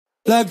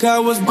like I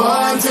was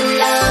born to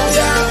love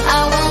ya.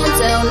 I won't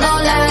tell no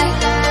lie.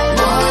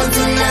 Born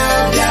to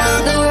love ya.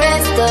 The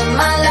rest of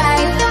my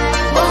life.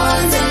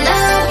 Born to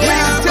love ya.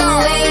 The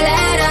way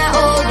that I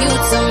hold you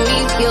to me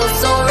feels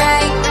so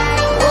right.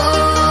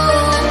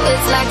 Oh,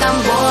 it's like I'm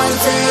born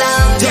to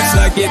love ya. Just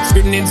like it's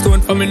written in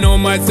stone for me know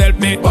myself,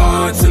 me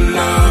Born to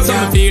love so ya.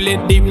 me feel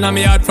it deep in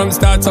my heart from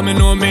start, so me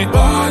know me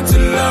Born to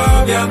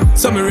love ya.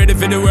 so me ready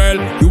for the world,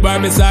 you by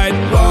my side.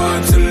 Born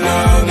to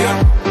love ya.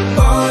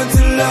 Born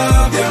to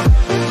love ya.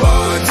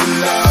 Born to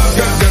love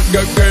ya.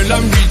 Girl,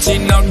 I'm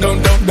reaching out,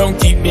 don't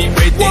keep me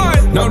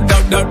waiting. No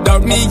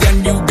doubt, me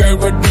and you, girl,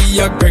 would be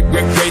a great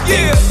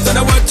thing. So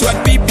now watch what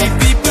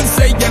people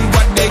say and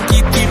what they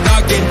keep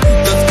talking.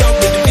 Just go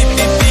with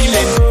the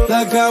feeling,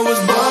 like I was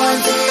born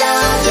to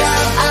love ya.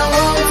 I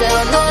won't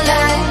tell no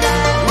lie.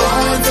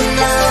 Born to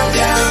love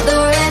ya. The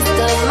rest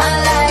of my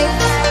life.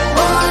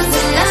 Born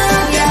to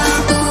love ya.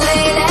 The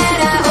way that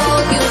I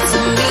hold you to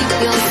me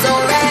feels so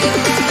right.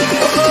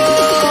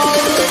 Oh,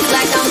 it's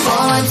like I'm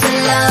born to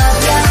love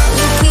ya.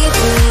 You keep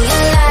me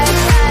alive.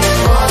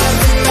 Born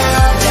to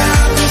love ya.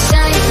 You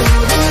shine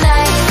through the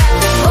night.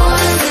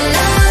 Born to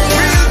love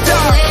ya. The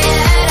way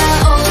that I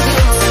hold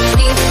you to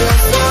me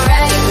feels so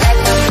right.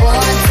 Like I'm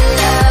born to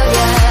love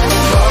ya.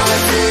 Born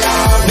to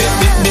love ya.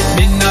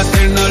 me not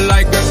tell no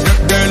like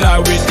girl, how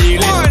we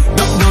dealing.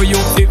 No, you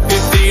feel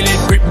it,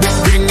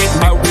 bring it,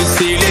 how we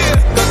seal it.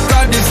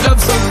 God, this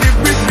love so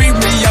bring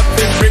me up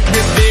and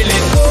feel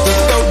it.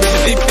 Just go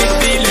with the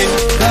feeling,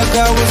 like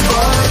I was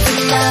born to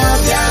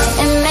love ya.